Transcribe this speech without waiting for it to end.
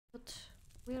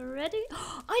We're ready.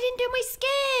 I didn't do my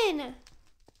skin!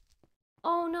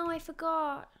 Oh no, I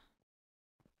forgot.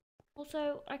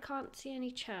 Also, I can't see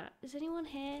any chat. Is anyone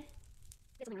here?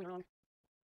 There's something wrong.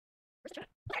 Where's the chat?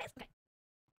 There it is. Okay.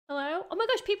 Hello? Oh my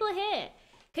gosh, people are here.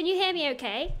 Can you hear me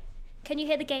okay? Can you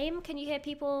hear the game? Can you hear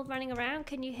people running around?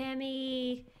 Can you hear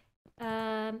me?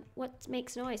 What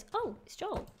makes noise? Oh, it's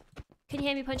Joel. Can you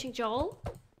hear me punching Joel?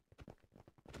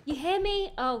 You hear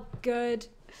me? Oh, good.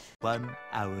 1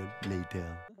 hour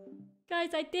later. Guys,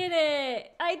 I did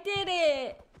it! I did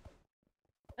it!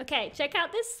 Okay, check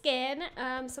out this skin.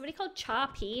 Somebody called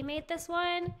Choppy made this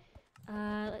one.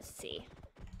 Let's see.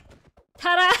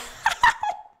 Ta-da!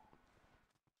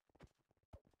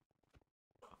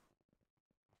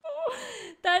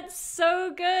 That's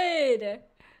so good!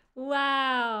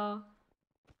 Wow.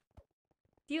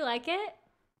 Do you like it?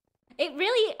 It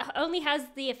really only has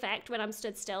the effect when I'm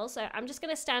stood still, so I'm just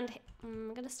gonna stand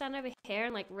over here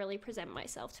and like really present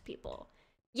myself to people.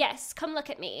 Yes, come look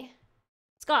at me.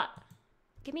 Scott,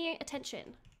 give me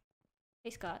attention.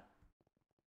 Hey, Scott.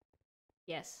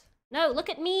 Yes. No, look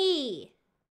at me!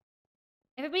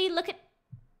 Everybody look at...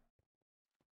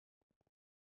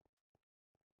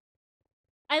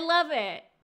 I love it.